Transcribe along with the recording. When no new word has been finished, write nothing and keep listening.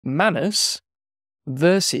Manus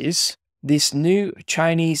versus this new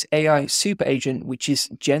Chinese AI super agent, which is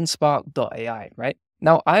GenSpark.ai, right?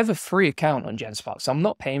 Now, I have a free account on GenSpark, so I'm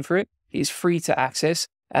not paying for it. It's free to access.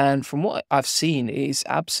 And from what I've seen, it is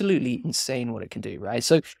absolutely insane what it can do, right?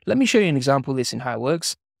 So let me show you an example of this and how it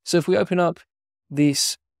works. So if we open up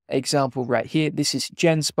this example right here, this is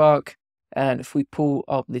GenSpark. And if we pull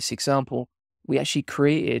up this example, we actually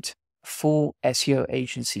created a full SEO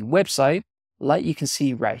agency website, like you can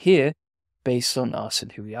see right here, based on us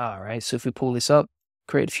and who we are, right? So if we pull this up,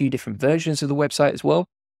 create a few different versions of the website as well,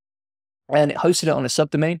 and it hosted it on a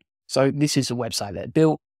subdomain. So this is a website that it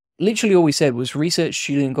built. Literally all we said was research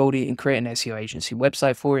Julian Goldie and create an SEO agency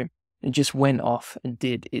website for him, and just went off and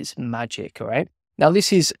did its magic, all right? Now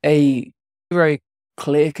this is a very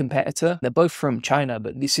clear competitor. They're both from China,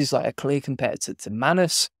 but this is like a clear competitor to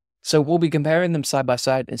Manus. So we'll be comparing them side by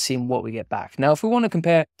side and seeing what we get back. Now, if we want to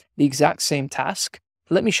compare the exact same task,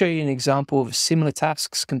 let me show you an example of similar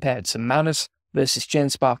tasks compared to Manus versus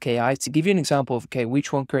GenSpark AI to give you an example of, okay,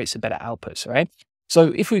 which one creates a better output, right?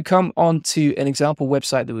 So if we come on to an example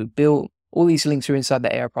website that we built, all these links are inside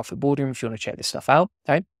the AI Profit Boardroom if you want to check this stuff out,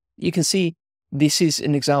 right? You can see this is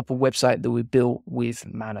an example website that we built with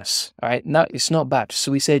Manus, all right? Now, it's not bad.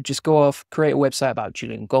 So we said, just go off, create a website about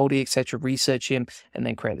Julian Goldie, etc., research him, and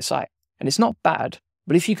then create the site. And it's not bad,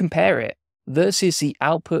 but if you compare it versus the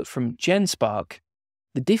output from GenSpark,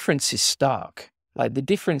 the difference is stark. Like the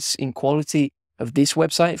difference in quality of this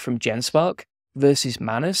website from GenSpark versus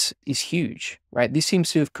Manus is huge, right? This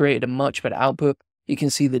seems to have created a much better output. You can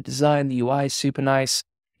see the design, the UI is super nice.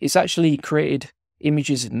 It's actually created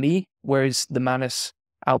images of me, whereas the Manus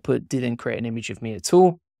output didn't create an image of me at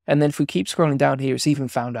all. And then if we keep scrolling down here, it's even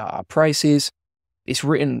found out our prices. It's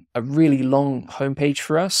written a really long homepage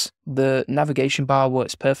for us. The navigation bar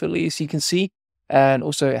works perfectly, as you can see. And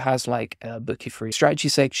also it has like a book your free strategy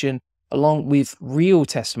section along with real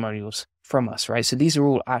testimonials from us, right? So these are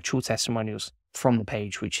all actual testimonials from the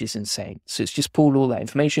page, which is insane. So it's just pulled all that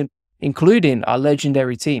information, including our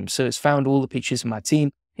legendary team. So it's found all the pictures of my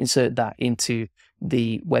team, insert that into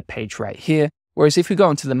the web page right here. Whereas if we go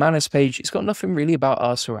onto the Manus page, it's got nothing really about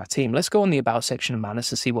us or our team. Let's go on the about section of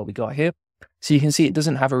Manus and see what we got here. So you can see it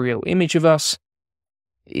doesn't have a real image of us.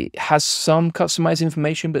 It has some customized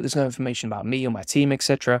information, but there's no information about me or my team,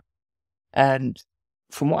 etc. And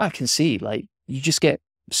from what I can see, like you just get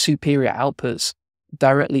superior outputs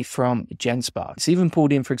directly from GenSpark. It's even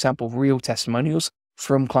pulled in, for example, real testimonials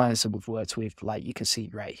from clients that we've worked with, like you can see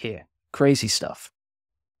right here. Crazy stuff.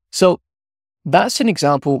 So that's an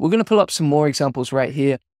example. We're going to pull up some more examples right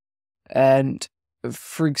here. And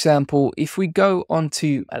for example, if we go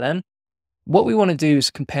onto LM, what we want to do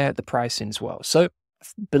is compare the pricing as well. So I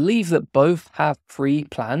believe that both have free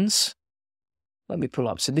plans. Let me pull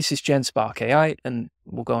up. So this is GenSpark AI, and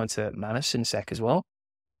we'll go into Manus in a sec as well.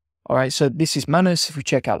 All right, so this is Manus. If we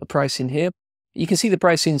check out the pricing here, you can see the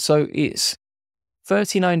pricing. So it's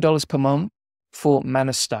 $39 per month for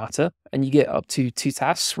Manus Starter, and you get up to 2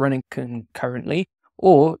 tasks running concurrently,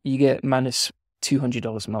 or you get Manus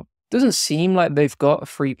 $200 a month. Doesn't seem like they've got a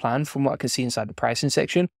free plan from what I can see inside the pricing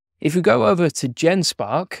section. If we go over to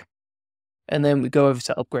GenSpark, and then we go over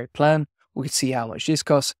to upgrade plan, we can see how much this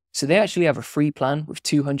costs. So they actually have a free plan with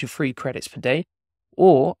 200 free credits per day,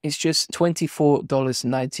 or it's just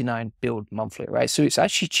 $24.99 billed monthly, right? So it's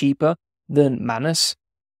actually cheaper than Manus.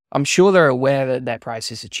 I'm sure they're aware that their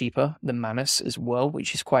prices are cheaper than Manus as well,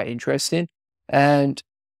 which is quite interesting. And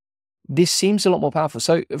this seems a lot more powerful.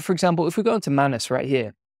 So for example, if we go into Manus right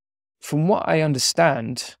here, from what I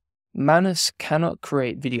understand, Manus cannot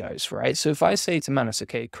create videos, right? So if I say to Manus,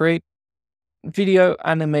 okay, create video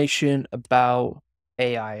animation about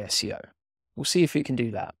AI SEO, we'll see if it can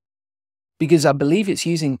do that. Because I believe it's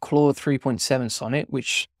using Claude 3.7 Sonnet,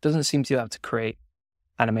 which doesn't seem to have to create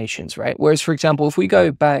animations, right? Whereas, for example, if we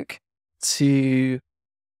go back to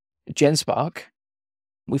GenSpark,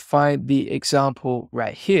 we find the example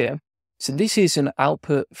right here. So this is an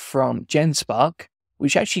output from GenSpark,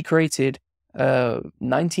 which actually created a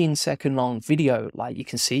 19-second long video. Like you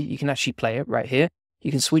can see, you can actually play it right here. You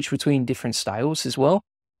can switch between different styles as well.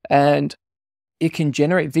 And it can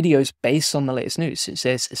generate videos based on the latest news. It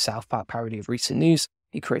says a South Park parody of recent news.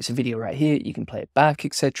 It creates a video right here. You can play it back,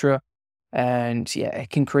 etc. And yeah, it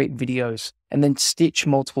can create videos and then stitch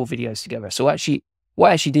multiple videos together. So actually, what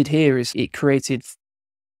I actually did here is it created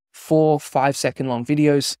 4 5-second long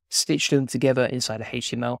videos, stitched them together inside of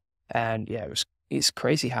HTML. And yeah, it's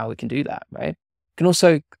crazy how it can do that, right? It can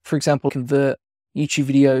also, for example, convert YouTube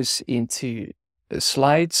videos into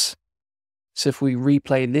slides. So if we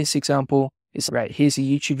replay this example, it's right, here's a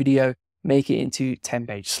YouTube video, make it into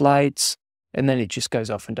 10-page slides. and then it just goes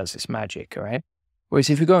off and does its magic, all right? Whereas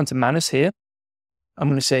if we go into Manus here, I'm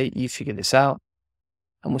going to say, you figure this out,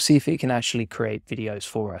 and we'll see if it can actually create videos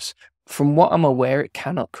for us. From what I'm aware, it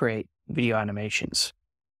cannot create video animations.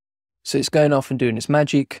 So it's going off and doing its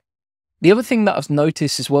magic. The other thing that I've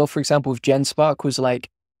noticed as well, for example, with GenSpark was like,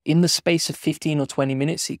 in the space of 15 or 20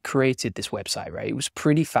 minutes, it created this website, right? It was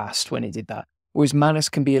pretty fast when it did that. Whereas Manus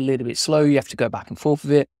can be a little bit slow. You have to go back and forth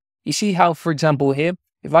with it. You see how, for example, here,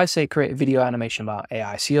 if I say create a video animation about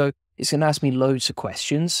AI SEO, it's going to ask me loads of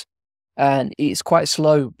questions. And it's quite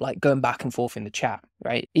slow, like going back and forth in the chat,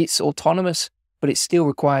 right? It's autonomous, but it still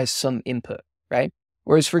requires some input, right?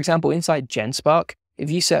 Whereas, for example, inside GenSpark, if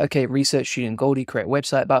you say, okay, research student Goldie, create a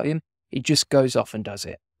website about him, it just goes off and does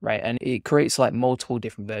it, right? And it creates like multiple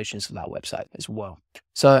different versions of that website as well.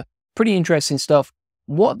 So pretty interesting stuff.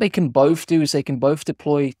 What they can both do is they can both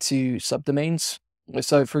deploy to subdomains.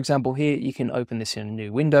 So for example, here you can open this in a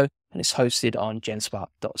new window and it's hosted on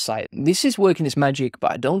genspark.site. This is working its magic,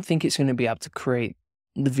 but I don't think it's going to be able to create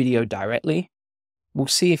the video directly. We'll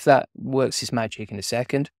see if that works its magic in a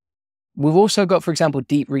second. We've also got, for example,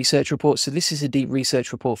 deep research reports. So this is a deep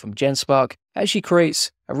research report from GenSpark. It actually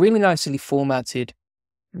creates a really nicely formatted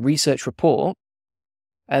research report.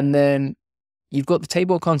 And then you've got the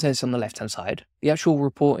table of contents on the left-hand side, the actual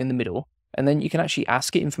report in the middle, and then you can actually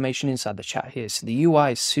ask it information inside the chat here. So the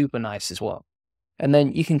UI is super nice as well. And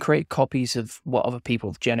then you can create copies of what other people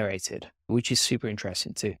have generated, which is super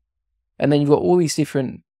interesting too. And then you've got all these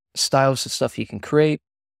different styles of stuff you can create.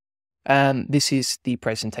 And this is the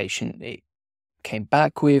presentation it came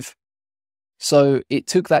back with. So it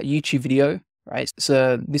took that YouTube video, right?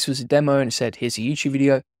 So this was a demo and it said, here's a YouTube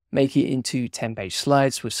video, make it into 10-page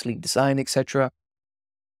slides with sleek design, etc.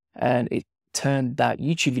 And it turned that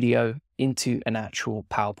YouTube video into an actual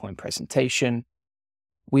PowerPoint presentation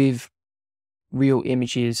with real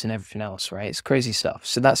images and everything else, right? It's crazy stuff.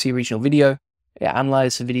 So that's the original video. It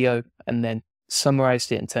analyzed the video and then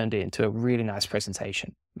summarized it and turned it into a really nice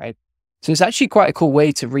presentation, right? So it's actually quite a cool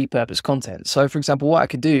way to repurpose content. So for example, what I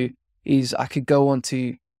could do is I could go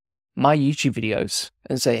onto my YouTube videos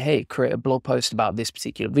and say, hey, create a blog post about this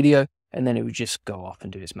particular video. And then it would just go off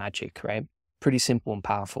and do its magic, right? Pretty simple and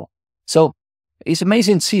powerful. So it's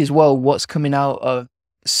amazing to see as well what's coming out of,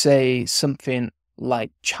 say, something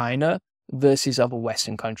like China versus other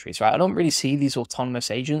Western countries, right? I don't really see these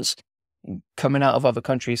autonomous agents coming out of other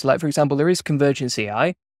countries. Like, for example, there is Convergence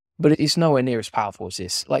AI, but it's nowhere near as powerful as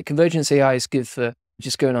this. Like, Convergence AI is good for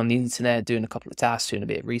just going on the internet, doing a couple of tasks, doing a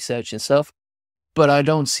bit of research and stuff. But I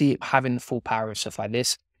don't see it having the full power of stuff like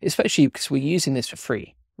this, especially because we're using this for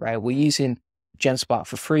free, right? We're using GenSpark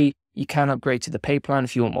for free. You can upgrade to the pay plan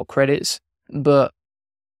if you want more credits, but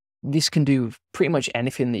this can do pretty much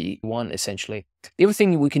anything that you want, essentially. The other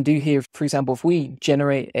thing we can do here, for example, if we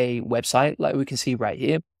generate a website, like we can see right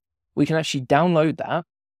here, we can actually download that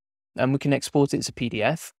and we can export it as a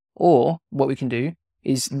PDF. Or what we can do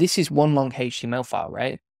is, this is one long HTML file,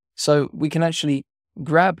 right? So we can actually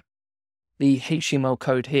grab the HTML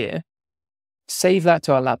code here, save that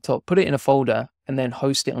to our laptop, put it in a folder, and then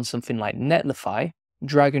host it on something like Netlify,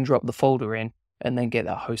 drag and drop the folder in, and then get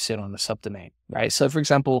that hosted on the subdomain, right? So for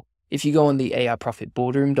example, if you go on the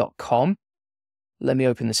AIProfitBoardroom.com, let me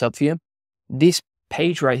open this up for you. This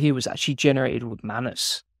page right here was actually generated with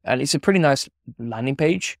Manus, and it's a pretty nice landing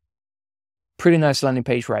page. Pretty nice landing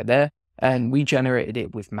page right there. And we generated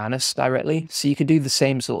it with Manus directly. So you could do the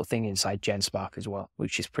same sort of thing inside GenSpark as well,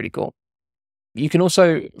 which is pretty cool. You can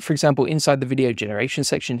also, for example, inside the video generation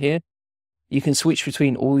section here, you can switch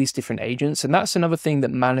between all these different agents. And that's another thing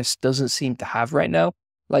that Manus doesn't seem to have right now.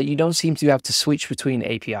 Like, you don't seem to have to switch between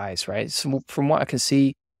APIs, right? So from what I can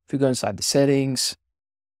see, if we go inside the settings,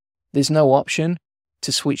 there's no option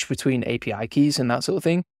to switch between API keys and that sort of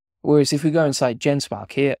thing. Whereas if we go inside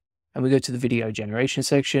GenSpark here and we go to the video generation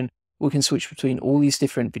section, we can switch between all these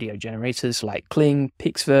different video generators like Kling,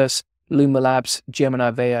 Pixverse, Luma Labs,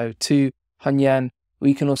 Gemini Veo 2, Hunyan.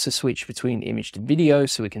 We can also switch between image to video.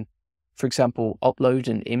 So we can, for example, upload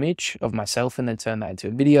an image of myself and then turn that into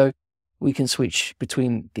a video. We can switch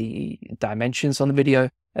between the dimensions on the video.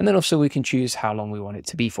 And then also we can choose how long we want it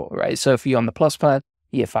to be for, right? So if you're on the plus plan,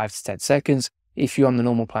 you get 5 to 10 seconds. If you're on the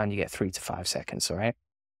normal plan, you get 3 to 5 seconds, all right?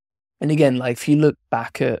 And again, like if you look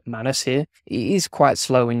back at Manus here, it is quite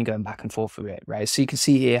slow when you're going back and forth with it, right? So you can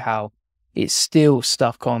see here how it's still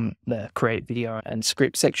stuck on the create video and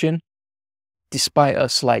script section, despite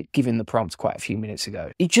us like giving the prompt quite a few minutes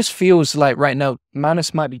ago. It just feels like right now,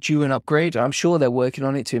 Manus might be due an upgrade. I'm sure they're working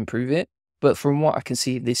on it to improve it. But from what I can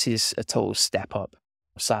see, this is a total step up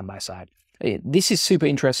side by side. This is super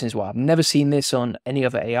interesting as well. I've never seen this on any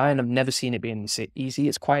other AI and I've never seen it being this easy.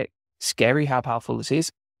 It's quite Scary how powerful this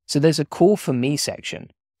is. So there's a call for me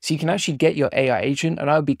section. So you can actually get your AI agent, and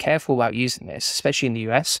I would be careful about using this, especially in the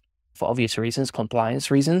US for obvious reasons,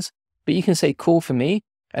 compliance reasons. But you can say call for me,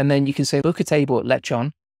 and then you can say book a table at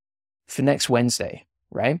Lechon for next Wednesday,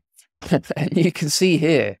 right? And you can see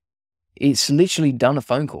here, it's literally done a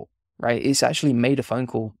phone call, right? It's actually made a phone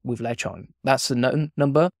call with Lechon. That's the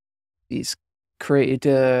number. It's created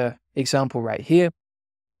an example right here.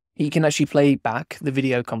 You can actually play back the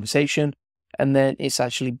video conversation, and then it's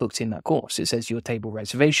actually booked in that course. It says your table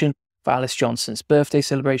reservation for Alice Johnson's birthday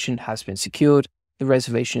celebration has been secured. The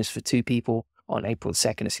reservation is for 2 people on April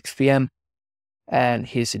 2nd at 6 p.m. And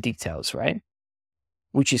here's the details, right?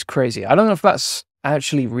 Which is crazy. I don't know if that's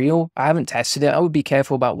actually real. I haven't tested it. I would be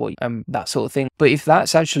careful about what that sort of thing. But if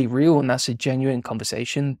that's actually real and that's a genuine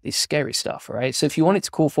conversation, it's scary stuff, right? So if you want it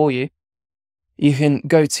to call for you, you can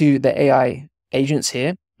go to the AI agents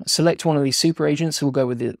here, select one of these super agents. So we'll go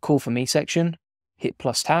with the call for me section, hit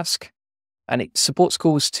plus task, and it supports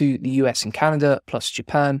calls to the US and Canada plus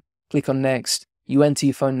Japan. Click on next. You enter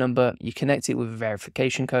your phone number, you connect it with a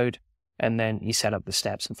verification code, and then you set up the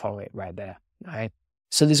steps and follow it right there. Right?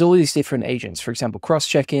 So there's all these different agents, for example,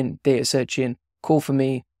 cross-checking, data searching, call for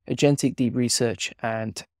me, agentic deep research,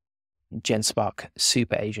 and GenSpark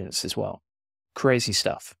super agents as well. Crazy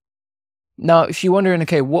stuff. Now, if you're wondering,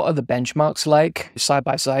 okay, what are the benchmarks like side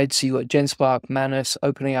by side? So you got GenSpark, Manus,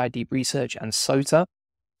 OpenAI Deep Research, and SOTA.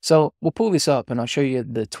 So we'll pull this up and I'll show you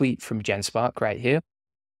the tweet from GenSpark right here.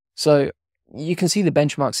 So you can see the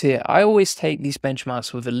benchmarks here. I always take these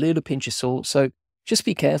benchmarks with a little pinch of salt, so just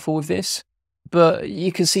be careful with this. But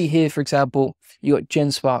you can see here, for example, you got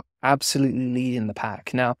GenSpark absolutely leading the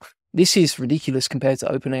pack. Now, this is ridiculous compared to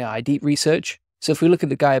OpenAI Deep Research. So if we look at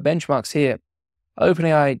the Gaia benchmarks here,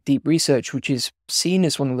 OpenAI Deep Research, which is seen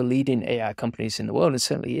as one of the leading AI companies in the world, and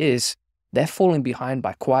certainly is, they're falling behind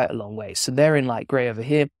by quite a long way. So they're in like gray over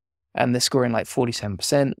here, and they're scoring like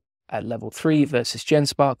 47% at level 3 versus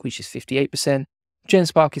GenSpark, which is 58%.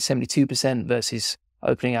 GenSpark is 72% versus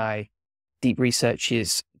OpenAI Deep Research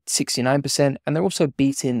is 69%. And they're also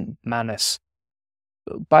beating Manus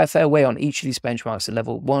by a fair way on each of these benchmarks at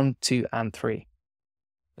level 1, 2, and 3.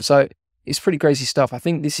 So it's pretty crazy stuff. I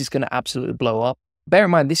think this is going to absolutely blow up. Bear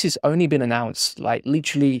in mind, this has only been announced like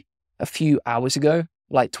literally a few hours ago,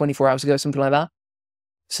 like 24 hours ago, something like that.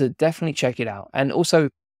 So definitely check it out. And also,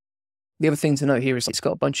 the other thing to note here is it's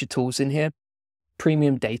got a bunch of tools in here,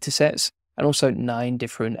 premium data sets, and also 9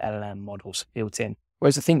 different LLM models built in.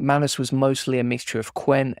 Whereas I think Manus was mostly a mixture of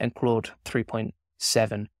Qwen and Claude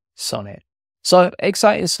 3.7 Sonnet. So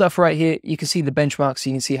exciting stuff right here. You can see the benchmarks, so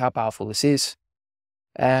you can see how powerful this is.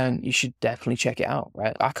 And you should definitely check it out,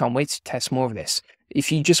 right? I can't wait to test more of this.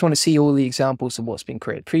 If you just want to see all the examples of what's been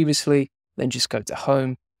created previously, then just go to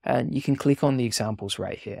home and you can click on the examples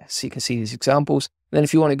right here. So you can see these examples. Then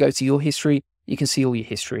if you want to go to your history, you can see all your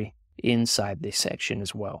history inside this section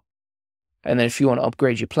as well. And then if you want to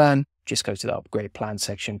upgrade your plan, just go to the upgrade plan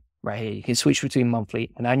section right here. You can switch between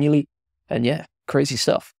monthly and annually. And yeah, crazy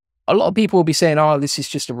stuff. A lot of people will be saying, oh, this is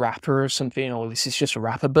just a wrapper or something, or this is just a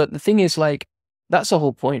wrapper. But the thing is, like, that's the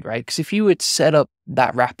whole point, right? Because if you would set up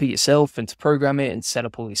that wrapper yourself and to program it and set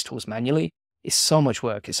up all these tools manually, it's so much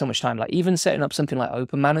work. It's so much time. Like even setting up something like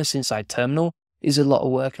OpenManus inside Terminal is a lot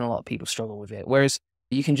of work and a lot of people struggle with it. Whereas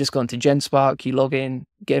you can just go into GenSpark, you log in,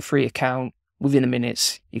 get a free account. Within a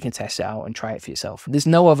minute, you can test it out and try it for yourself. There's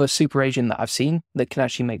no other super agent that I've seen that can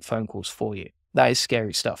actually make phone calls for you. That is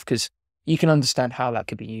scary stuff because you can understand how that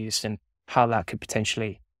could be used and how that could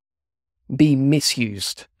potentially be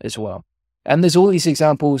misused as well. And there's all these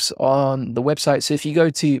examples on the website. So if you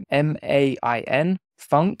go to MAIN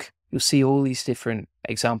Funk, you'll see all these different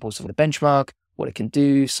examples of the benchmark, what it can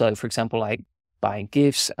do. So for example, like buying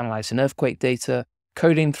gifts, analyzing earthquake data,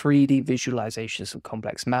 coding 3D visualizations of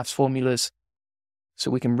complex maths formulas. So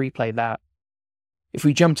we can replay that. If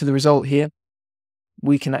we jump to the result here,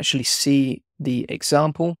 we can actually see the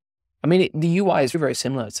example. I mean, the UI is very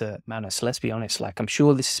similar to Manus, let's be honest. Like I'm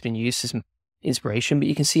sure this has been used as some inspiration, but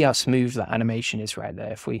you can see how smooth that animation is right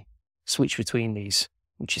there if we switch between these,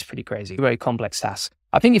 which is pretty crazy. Very complex task.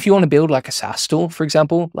 I think if you want to build like a SaaS tool, for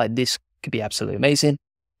example, like this could be absolutely amazing.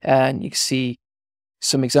 And you can see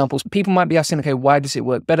some examples. People might be asking, okay, why does it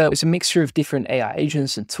work better? It's a mixture of different AI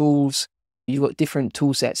agents and tools. You've got different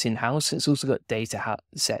tool sets in-house. It's also got data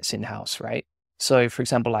sets in-house, right? So for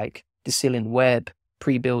example, like distilling web,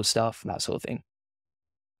 pre-build stuff, that sort of thing.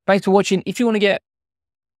 Thanks for watching. If you want to get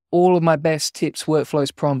all of my best tips,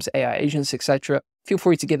 workflows, prompts, AI agents, etc., feel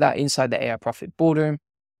free to get that inside the AI Profit Boardroom.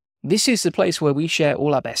 This is the place where we share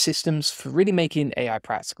all our best systems for really making AI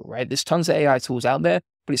practical, right? There's tons of AI tools out there,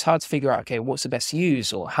 but it's hard to figure out, okay, what's the best to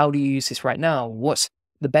use, or how do you use this right now? What's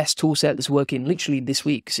the best tool set that's working literally this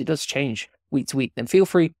week? Because it does change week to week. Then feel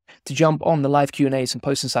free to jump on the live Q&As and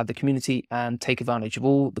post inside the community and take advantage of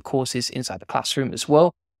all the courses inside the classroom as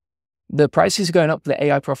well. The prices are going up for the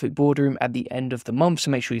AI Profit Boardroom at the end of the month,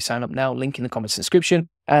 so make sure you sign up now, link in the comments description.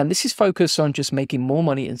 And this is focused on just making more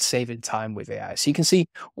money and saving time with AI. So you can see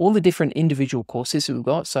all the different individual courses that we've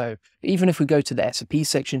got. So even if we go to the SOP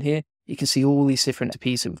section here, you can see all these different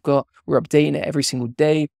SOPs that we've got. We're updating it every single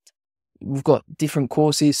day. We've got different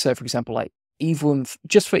courses. So for example, like even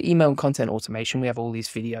just for email and content automation, we have all these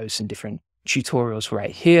videos and different tutorials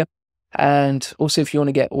right here. And also, if you want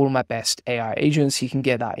to get all of my best AI agents, you can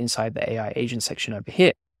get that inside the AI agent section over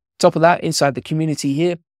here. Top of that, inside the community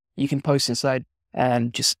here, you can post inside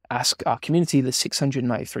and just ask our community, the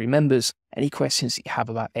 693 members, any questions that you have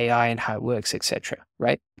about AI and how it works, etc.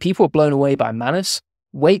 Right? People are blown away by Manus.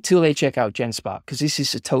 Wait till they check out GenSpark, because this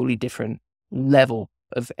is a totally different level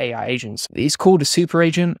of AI agents. It's called a super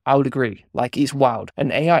agent. I would agree. Like, it's wild.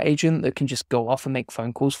 An AI agent that can just go off and make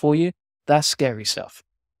phone calls for you. That's scary stuff.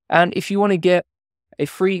 And if you want to get a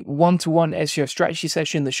free one-to-one SEO strategy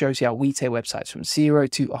session that shows you how we take websites from 0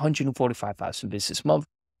 to 145,000 business a month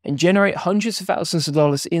and generate hundreds of thousands of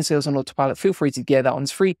dollars in sales on autopilot, feel free to get that on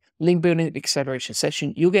this free link building acceleration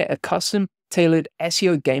session. You'll get a custom tailored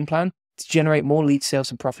SEO game plan to generate more lead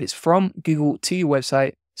sales and profits from Google to your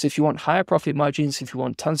website. So if you want higher profit margins, if you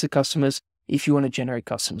want tons of customers, if you want to generate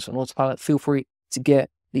customers on autopilot, feel free to get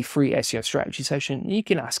the free SEO strategy session. You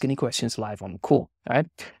can ask any questions live on the call, right?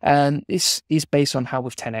 And this is based on how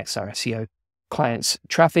we've 10x our SEO clients'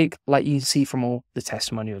 traffic, like you can see from all the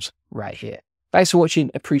testimonials right here. Thanks for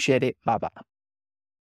watching. Appreciate it. Bye-bye.